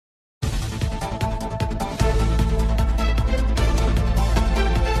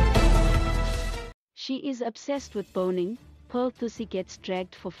She is obsessed with Bonang. Pearl Thusi gets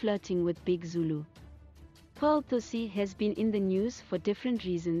dragged for flirting with Big Zulu. Pearl Thusi has been in the news for different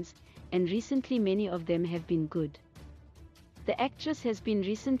reasons, and recently many of them have been good. The actress has been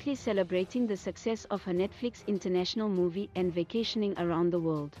recently celebrating the success of her Netflix international movie and vacationing around the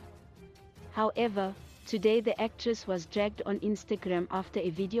world. However, today the actress was dragged on Instagram after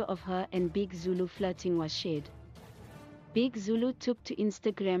a video of her and Big Zulu flirting was shared. Big Zulu took to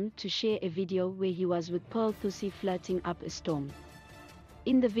Instagram to share a video where he was with Pearl Thusi flirting up a storm.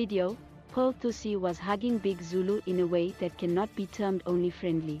 In the video, Pearl Thusi was hugging Big Zulu in a way that cannot be termed only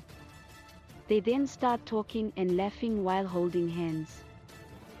friendly. They then start talking and laughing while holding hands.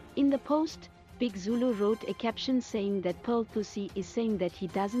 In the post, Big Zulu wrote a caption saying that Pearl Thusi is saying that he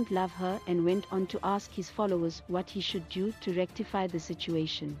doesn't love her and went on to ask his followers what he should do to rectify the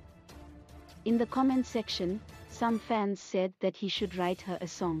situation. In the comment section, some fans said that he should write her a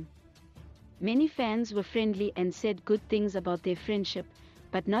song. Many fans were friendly and said good things about their friendship,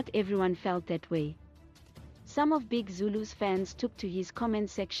 but not everyone felt that way. Some of Big Zulu's fans took to his comment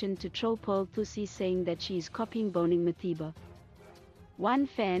section to troll Pearl Thusi, saying that she is copying Bonang Matiba. One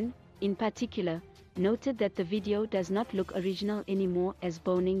fan, in particular, noted that the video does not look original anymore as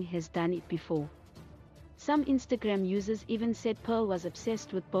Bonang has done it before. Some Instagram users even said Pearl was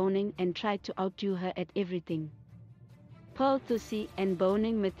obsessed with Bonang and tried to outdo her at everything. Pearl Thusi and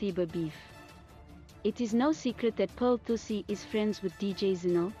Bonang Matiba beef. It is no secret that Pearl Thusi is friends with DJ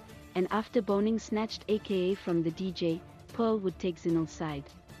Zinal, and after Bonang snatched AKA from the DJ, Pearl would take Zinal's side.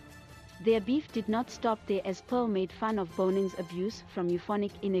 Their beef did not stop there, as Pearl made fun of Bonang's abuse from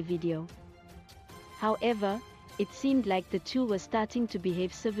Euphonic in a video. However, it seemed like the two were starting to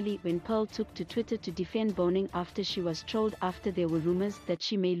behave civilly when Pearl took to Twitter to defend Bonang after she was trolled after there were rumors that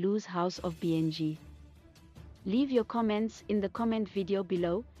she may lose House of BNG. Leave your comments in the comment video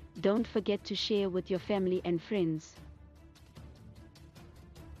below. Don't forget to share with your family and friends.